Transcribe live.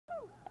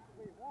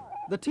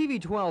The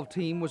TV12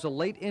 team was a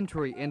late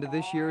entry into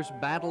this year's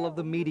Battle of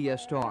the Media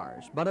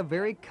Stars, but a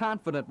very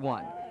confident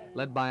one,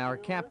 led by our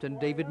captain,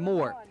 David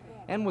Moore.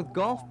 And with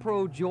golf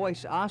pro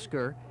Joyce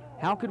Oscar,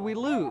 how could we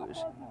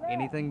lose?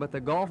 Anything but the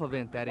golf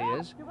event, that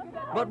is.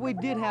 But we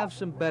did have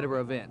some better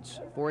events.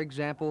 For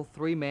example,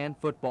 three-man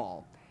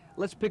football.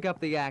 Let's pick up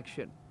the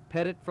action.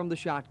 Pettit from the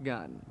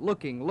shotgun,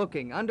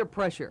 looking, under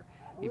pressure.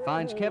 He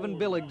finds Kevin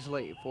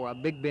Billingsley for a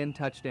Big Bend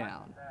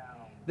touchdown.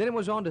 Then it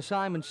was on to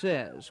Simon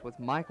Says, with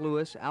Mike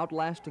Lewis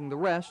outlasting the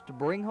rest to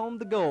bring home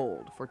the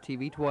gold for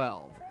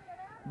TV12.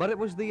 But it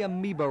was the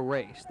amoeba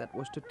race that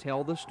was to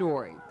tell the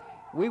story.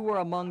 We were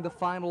among the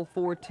final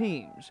four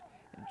teams,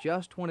 and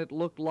just when it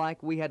looked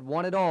like we had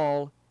won it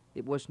all,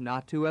 it was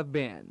not to have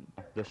been.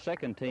 The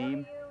second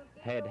team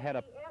had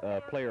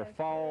a player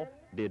fall,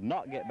 did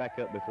not get back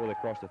up before they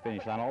crossed the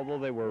finish line, although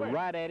they were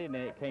right at it, and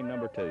it came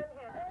number 2.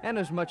 And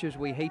as much as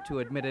we hate to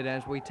admit it,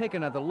 as we take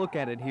another look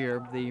at it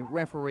here, the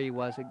referee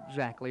was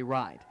exactly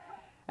right.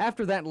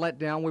 After that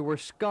letdown, we were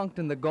skunked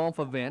in the golf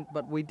event,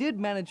 but we did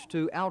manage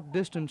to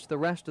outdistance the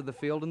rest of the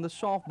field in the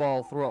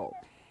softball throw.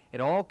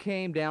 It all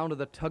came down to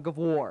the tug of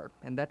war,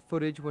 and that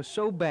footage was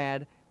so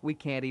bad we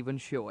can't even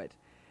show it.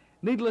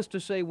 Needless to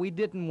say, we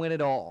didn't win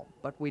it all,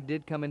 but we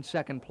did come in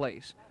second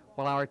place,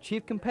 while our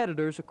chief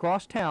competitors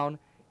across town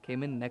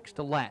came in next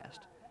to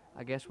last.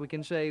 I guess we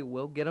can say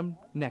we'll get them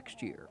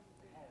next year.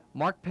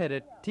 Mark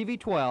Pettit,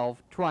 TV12,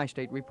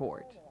 Tri-State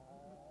Report.